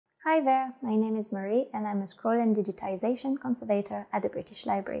Hi there, my name is Marie and I'm a scroll and digitization conservator at the British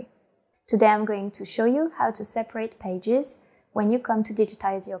Library. Today I'm going to show you how to separate pages when you come to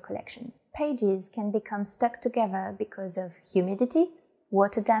digitize your collection. Pages can become stuck together because of humidity,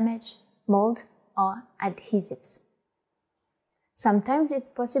 water damage, mold, or adhesives. Sometimes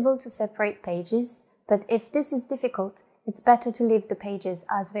it's possible to separate pages, but if this is difficult, it's better to leave the pages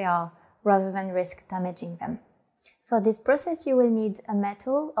as they are rather than risk damaging them. For this process, you will need a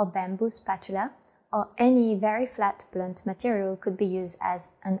metal or bamboo spatula, or any very flat blunt material could be used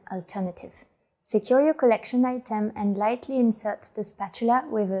as an alternative. Secure your collection item and lightly insert the spatula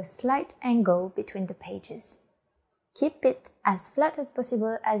with a slight angle between the pages. Keep it as flat as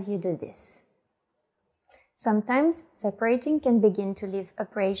possible as you do this. Sometimes separating can begin to leave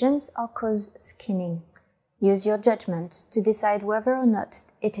abrasions or cause skinning. Use your judgment to decide whether or not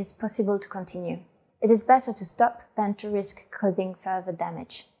it is possible to continue. It is better to stop than to risk causing further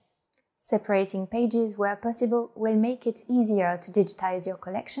damage. Separating pages where possible will make it easier to digitize your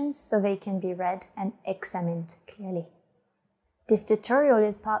collections so they can be read and examined clearly. This tutorial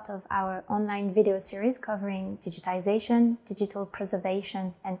is part of our online video series covering digitization, digital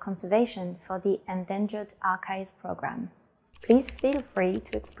preservation and conservation for the Endangered Archives Programme. Please feel free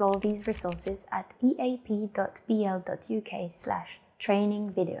to explore these resources at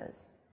eap.bl.uk/training videos.